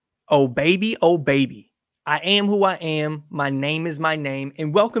Oh, baby. Oh, baby. I am who I am. My name is my name.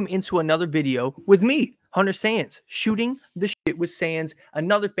 And welcome into another video with me, Hunter Sands, shooting the shit with Sands.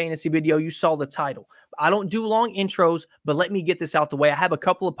 Another fantasy video. You saw the title. I don't do long intros, but let me get this out the way. I have a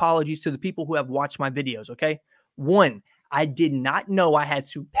couple apologies to the people who have watched my videos, okay? One, I did not know I had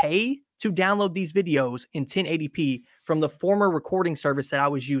to pay to download these videos in 1080p from the former recording service that I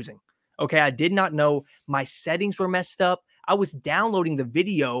was using. Okay, I did not know my settings were messed up. I was downloading the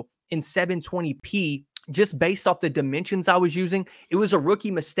video in 720p just based off the dimensions I was using. It was a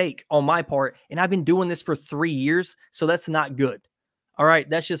rookie mistake on my part, and I've been doing this for 3 years, so that's not good. All right,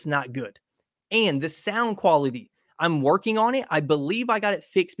 that's just not good. And the sound quality, I'm working on it. I believe I got it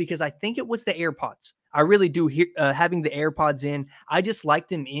fixed because I think it was the AirPods. I really do hear having the AirPods in. I just like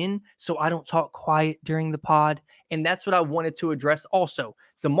them in so I don't talk quiet during the pod. And that's what I wanted to address also.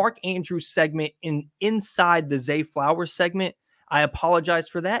 The Mark Andrews segment inside the Zay Flowers segment, I apologize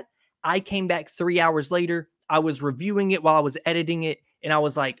for that. I came back 3 hours later. I was reviewing it while I was editing it, and I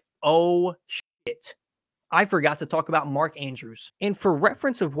was like, oh shit. I forgot to talk about Mark Andrews. And for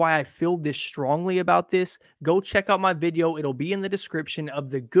reference of why I feel this strongly about this, go check out my video. It'll be in the description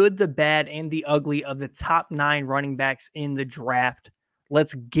of the good, the bad, and the ugly of the top 9 running backs in the draft.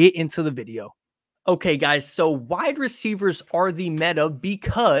 Let's get into the video. Okay, guys, so wide receivers are the meta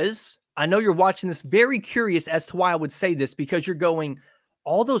because I know you're watching this very curious as to why I would say this, because you're going,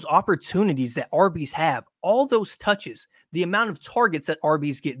 all those opportunities that RBs have, all those touches, the amount of targets that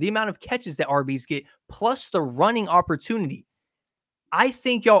RBs get, the amount of catches that RBs get, plus the running opportunity. I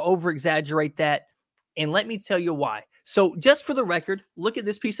think y'all over-exaggerate that, and let me tell you why. So just for the record, look at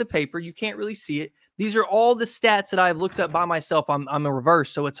this piece of paper. You can't really see it. These are all the stats that I've looked up by myself. I'm a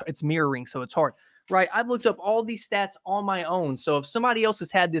reverse, so it's mirroring, so it's hard. Right, I've looked up all these stats on my own. So if somebody else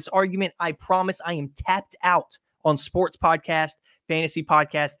has had this argument, I promise I am tapped out on sports podcast, fantasy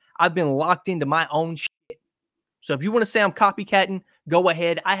podcast. I've been locked into my own shit. So if you want to say I'm copycatting, go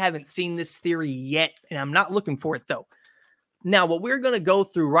ahead. I haven't seen this theory yet, and I'm not looking for it though. Now, what we're going to go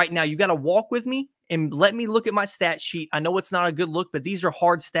through right now, you got to walk with me and let me look at my stat sheet. I know it's not a good look, but these are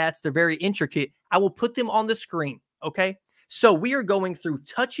hard stats. They're very intricate. I will put them on the screen, okay? So we are going through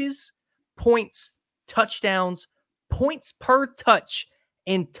touches, points, touchdowns, points per touch,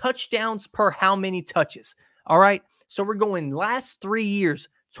 and touchdowns per how many touches. All right. So we're going last 3 years,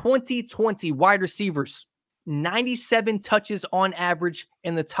 2020 wide receivers, 97 touches on average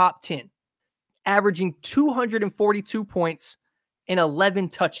in the top 10, averaging 242 points and 11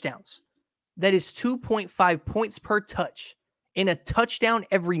 touchdowns. That is 2.5 points per touch and a touchdown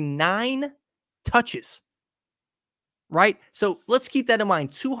every 9 touches. Right? So let's keep that in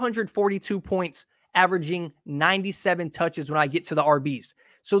mind. 242 points, averaging 97 touches when I get to the RBs.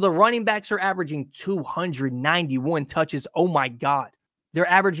 So the running backs are averaging 291 touches. Oh my God. They're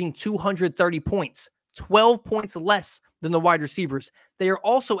averaging 230 points, 12 points less than the wide receivers. They are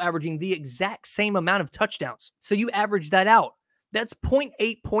also averaging the exact same amount of touchdowns. So you average that out. That's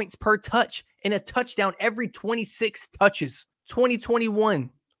 0.8 points per touch and a touchdown every 26 touches.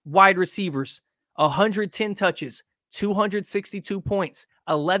 2021 wide receivers, 110 touches, 262 points,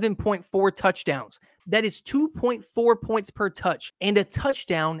 11.4 touchdowns. That is 2.4 points per touch and a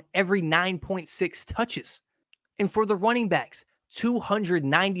touchdown every 9.6 touches. And for the running backs,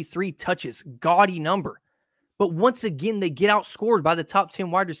 293 touches, gaudy number. But once again, they get outscored by the top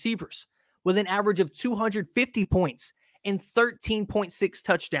 10 wide receivers with an average of 250 points and 13.6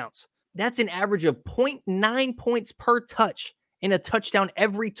 touchdowns. That's an average of 0.9 points per touch and a touchdown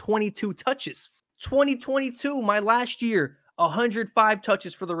every 22 touches. 2022, my last year, 105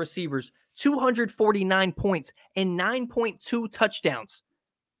 touches for the receivers, 249 points, and 9.2 touchdowns.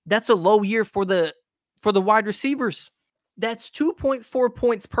 That's a low year for the wide receivers. That's 2.4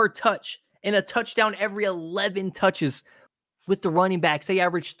 points per touch and a touchdown every 11 touches. With the running backs, they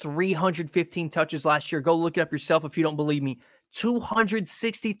averaged 315 touches last year. Go look it up yourself if you don't believe me.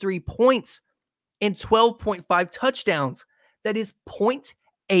 263 points and 12.5 touchdowns. That is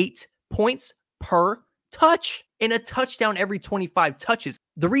 0.8 points per touch and a touchdown every 25 touches.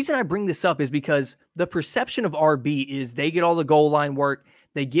 The reason I bring this up is because the perception of RB is they get all the goal line work,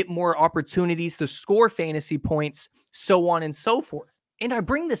 they get more opportunities to score fantasy points, so on and so forth. And I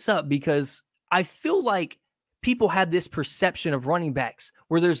bring this up because I feel like people have this perception of running backs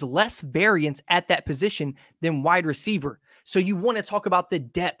where there's less variance at that position than wide receiver. So you want to talk about the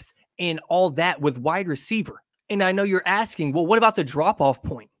depth and all that with wide receiver. And I know you're asking, well, what about the drop-off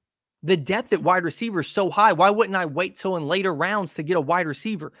point? The depth at wide receiver is so high. Why wouldn't I wait till in later rounds to get a wide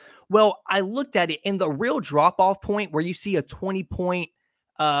receiver? Well, I looked at it, and the real drop-off point where you see a 20-point,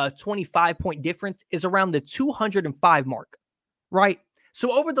 25-point difference is around the 205 mark, right?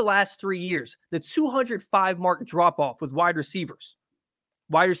 So over the last 3 years, the 205 mark drop off with wide receivers.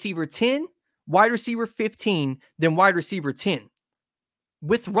 Wide receiver 10, wide receiver 15, then wide receiver 10.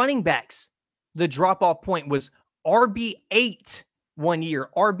 With running backs, the drop off point was RB8 one year,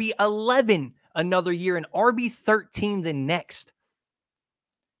 RB11 another year, and RB13 the next.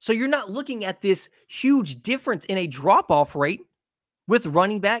 So you're not looking at this huge difference in a drop off rate with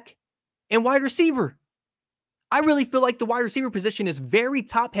running back and wide receiver. I really feel like the wide receiver position is very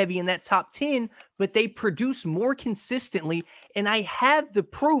top heavy in that top 10, but they produce more consistently. And I have the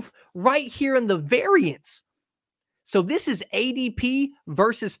proof right here in the variance. So this is ADP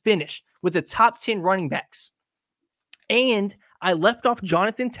versus finish with the top 10 running backs. And I left off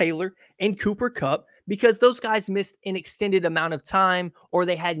Jonathan Taylor and Cooper Kupp because those guys missed an extended amount of time or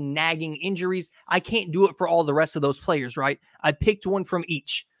they had nagging injuries. I can't do it for all the rest of those players, right? I picked one from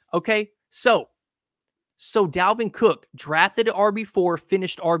each. Okay, so Dalvin Cook, drafted at RB4,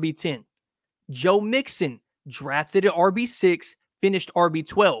 finished RB10. Joe Mixon, drafted at RB6, finished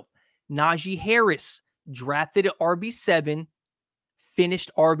RB12. Najee Harris, drafted at RB7,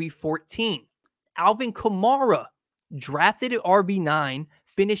 finished RB14. Alvin Kamara, drafted at RB9,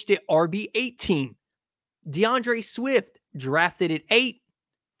 finished at RB18. DeAndre Swift, drafted at 8,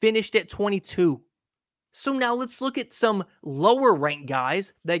 finished at 22. So now let's look at some lower ranked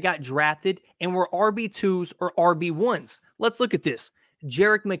guys that got drafted and were RB2s or RB1s. Let's look at this.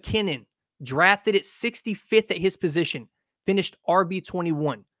 Jerick McKinnon, drafted at 65th at his position, finished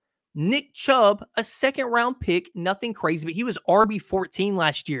RB21. Nick Chubb, a second round pick, nothing crazy, but he was RB14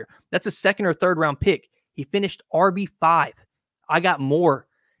 last year. That's a second or third round pick. He finished RB5. I got more.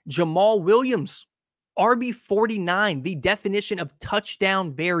 Jamal Williams, RB49, the definition of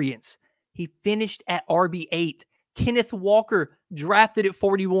touchdown variance. He finished at RB8. Kenneth Walker, drafted at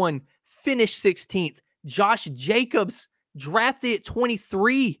 41, finished 16th. Josh Jacobs, drafted at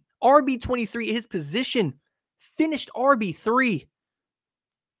 23, RB23 at his position, finished RB3.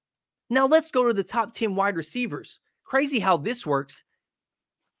 Now let's go to the top 10 wide receivers. Crazy how this works.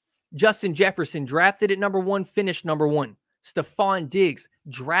 Justin Jefferson, drafted at number 1, finished number 1. Stephon Diggs,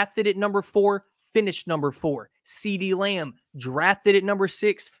 drafted at number 4, finished number 4. CeeDee Lamb, drafted at number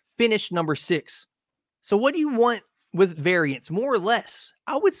 6, finished number 6. So what do you want with variance? More or less?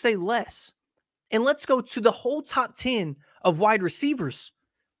 I would say less. And let's go to the whole top 10 of wide receivers.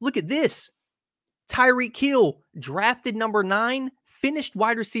 Look at this. Tyreek Hill, drafted number 9, finished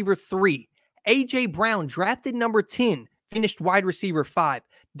wide receiver 3. A.J. Brown, drafted number 10, finished wide receiver 5.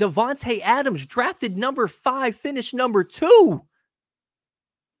 Devontae Adams, drafted number 5, finished number 2.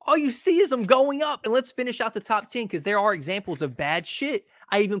 All you see is them going up. And let's finish out the top 10 because there are examples of bad shit.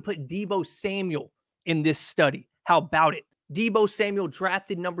 I even put Deebo Samuel in this study. How about it? Deebo Samuel,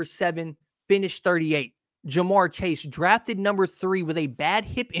 drafted number 7, finished 38. Jamar Chase, drafted number 3 with a bad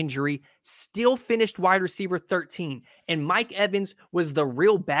hip injury, still finished wide receiver 13. And Mike Evans was the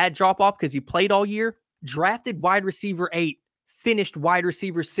real bad drop-off because he played all year. Drafted wide receiver 8, finished wide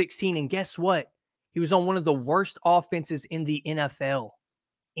receiver 16. And guess what? He was on one of the worst offenses in the NFL.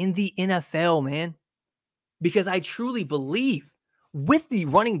 In the NFL, man. Because I truly believe with the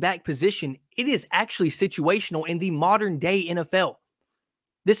running back position, it is actually situational in the modern day NFL.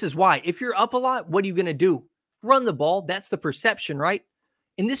 This is why. If you're up a lot, what are you going to do? Run the ball. That's the perception, right?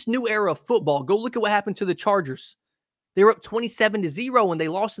 In this new era of football, go look at what happened to the Chargers. They were up 27-0 and they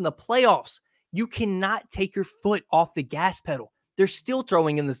lost in the playoffs. You cannot take your foot off the gas pedal. They're still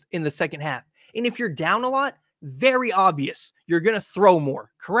throwing in the second half. And if you're down a lot, very obvious, you're going to throw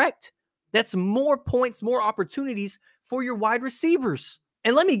more, correct? That's more points, more opportunities for your wide receivers.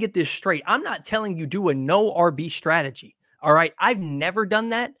 And let me get this straight. I'm not telling you do a no RB strategy. All right. I've never done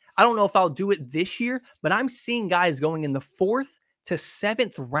that. I don't know if I'll do it this year, but I'm seeing guys going in the 4th to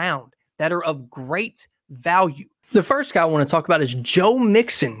 7th round that are of great value. The first guy I want to talk about is Joe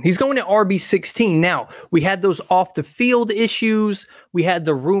Mixon. He's going to RB16. Now, we had those off the field issues. We had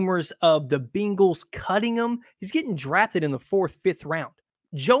the rumors of the Bengals cutting him. He's getting drafted in the 4th, 5th round.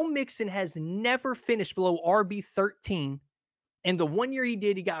 Joe Mixon has never finished below RB13. And the one year he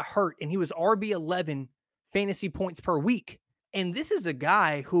did, he got hurt and he was RB11 fantasy points per week. And this is a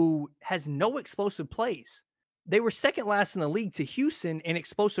guy who has no explosive plays. They were second last in the league to Houston in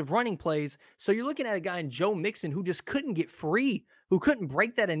explosive running plays. So you're looking at a guy in Joe Mixon who just couldn't get free, who couldn't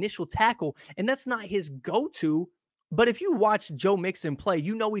break that initial tackle. And that's not his go-to. But if you watch Joe Mixon play,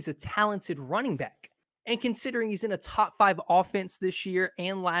 you know he's a talented running back. And considering he's in a top 5 offense this year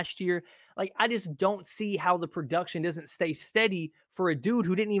and last year, like I just don't see how the production doesn't stay steady for a dude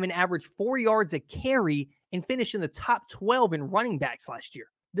who didn't even average 4 yards a carry and finish in the top 12 in running backs last year.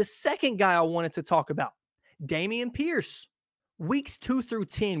 The second guy I wanted to talk about, Dameon Pierce. weeks 2 through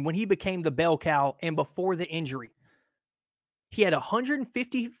 10 when he became the bell cow and before the injury. He had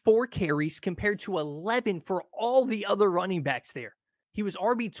 154 carries compared to 11 for all the other running backs there. He was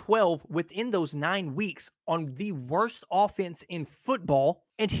RB12 within those 9 weeks on the worst offense in football,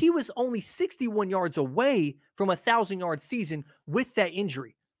 and he was only 61 yards away from a 1,000-yard season with that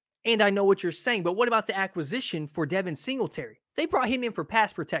injury. And I know what you're saying, but what about the acquisition for Devin Singletary? They brought him in for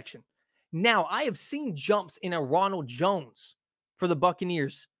pass protection. Now, I have seen jumps in a Ronald Jones for the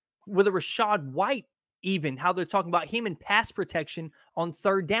Buccaneers, with a Rachaad White, even how they're talking about him in pass protection on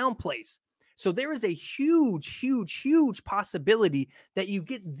third down plays. So there is a huge possibility that you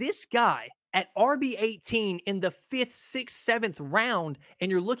get this guy at RB18 in the 5th, 6th, 7th round, and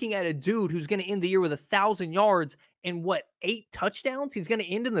you're looking at a dude who's going to end the year with 1,000 yards and 8 touchdowns? He's going to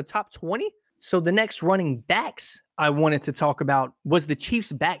end in the top 20? So the next running backs I wanted to talk about was the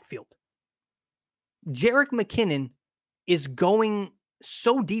Chiefs' backfield. Jerick McKinnon is going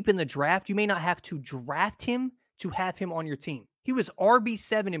so deep in the draft, you may not have to draft him to have him on your team. He was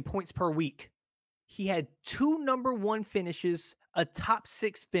RB7 in points per week. He had 2 number 1 finishes, a top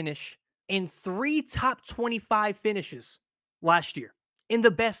 6 finish, and 3 top 25 finishes last year in the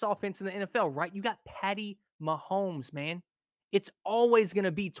best offense in the NFL, right? You got Patty Mahomes, man. It's always going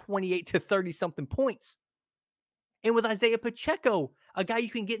to be 28 to 30 something points. And with Isaiah Pacheco, a guy you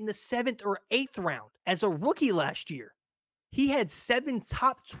can get in the 7th or 8th round as a rookie last year. He had 7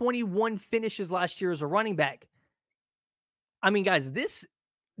 top 21 finishes last year as a running back. I mean, guys, this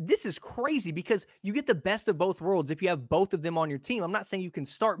is crazy because you get the best of both worlds if you have both of them on your team. I'm not saying you can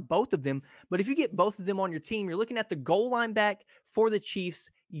start both of them, but if you get both of them on your team, you're looking at the goal line back for the Chiefs.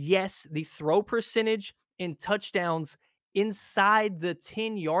 Yes, the throw percentage and touchdowns inside the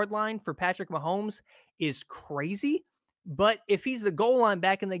 10-yard line for Patrick Mahomes is crazy. But if he's the goal line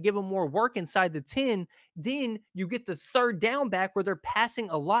back and they give him more work inside the 10, then you get the third down back where they're passing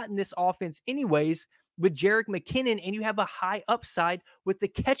a lot in this offense anyways with Jerick McKinnon, and you have a high upside with the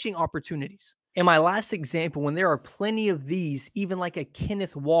catching opportunities. And my last example, when there are plenty of these, even like a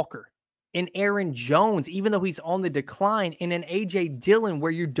Kenneth Walker, an Aaron Jones, even though he's on the decline, and an A.J. Dillon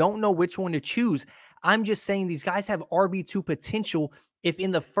where you don't know which one to choose. I'm just saying these guys have RB2 potential if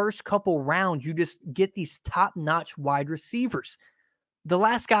in the first couple rounds you just get these top-notch wide receivers. The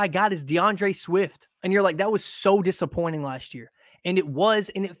last guy I got is DeAndre Swift. And you're like, that was so disappointing last year. And it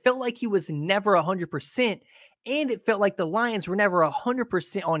was, and it felt like he was never 100%. And it felt like the Lions were never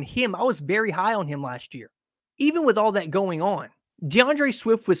 100% on him. I was very high on him last year. Even with all that going on, DeAndre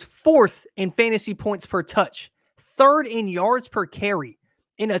Swift was 4th in fantasy points per touch, 3rd in yards per carry,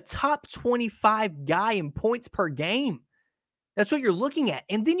 and a top 25 guy in points per game. That's what you're looking at.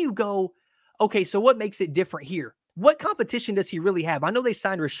 And then you go, okay, so what makes it different here? What competition does he really have? I know they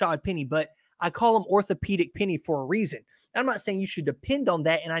signed Rashad Penny, but I call him Orthopedic Penny for a reason. I'm not saying you should depend on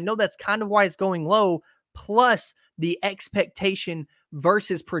that, and I know that's kind of why it's going low, plus the expectation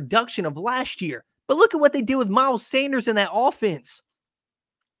versus production of last year. But look at what they did with Miles Sanders in that offense.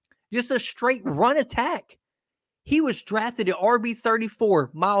 Just a straight run attack. He was drafted at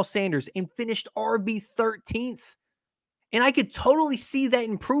RB34, Miles Sanders, and finished RB13th. And I could totally see that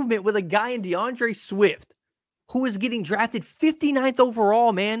improvement with a guy in DeAndre Swift, who is getting drafted 59th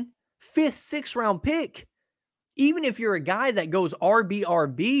overall, man. 5th, 6th round pick. Even if you're a guy that goes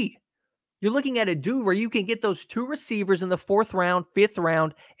RB, you're looking at a dude where you can get those 2 receivers in the 4th round, 5th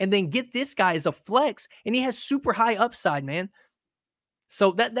round, and then get this guy as a flex, and he has super high upside, man.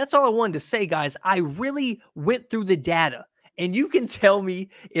 So that's all I wanted to say, guys. I really went through the data, and you can tell me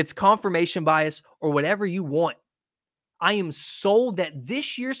it's confirmation bias or whatever you want. I am sold that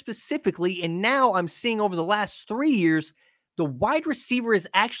this year specifically, and now I'm seeing over the last 3 years, the wide receiver is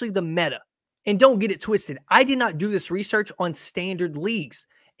actually the meta. And don't get it twisted. I did not do this research on standard leagues.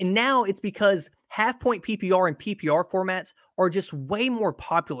 And now it's because half-point PPR and PPR formats are just way more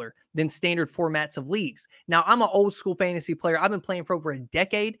popular than standard formats of leagues. Now, I'm an old-school fantasy player. I've been playing for over a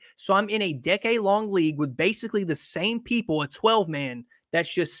decade, so I'm in a decade-long league with basically the same people, a 12-man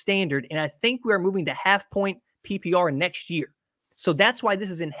that's just standard. And I think we are moving to half-point PPR next year. So that's why this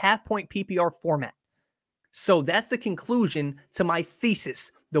is in half-point PPR format. So that's the conclusion to my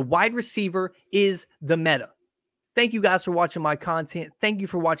thesis. The wide receiver is the meta. Thank you guys for watching my content. Thank you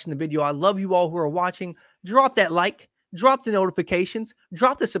for watching the video. I love you all who are watching. Drop that like, drop the notifications,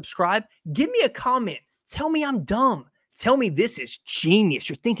 drop the subscribe. Give me a comment. Tell me I'm dumb. Tell me this is genius.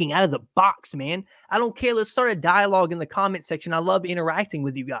 You're thinking out of the box, man. I don't care. Let's start a dialogue in the comment section. I love interacting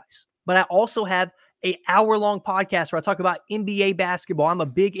with you guys. But I also have an hour-long podcast where I talk about NBA basketball. I'm a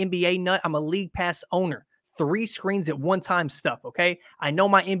big NBA nut. I'm a League Pass owner. 3 screens at one time stuff, okay? I know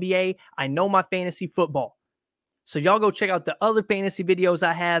my NBA. I know my fantasy football. So y'all go check out the other fantasy videos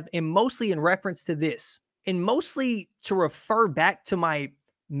I have, and mostly in reference to this, and mostly to refer back to my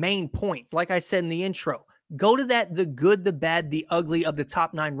main point. Like I said in the intro, go to that, the good, the bad, the ugly of the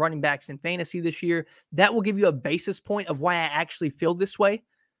top 9 running backs in fantasy this year. That will give you a basis point of why I actually feel this way.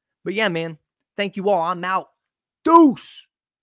 But yeah, man, thank you all. I'm out. Deuce.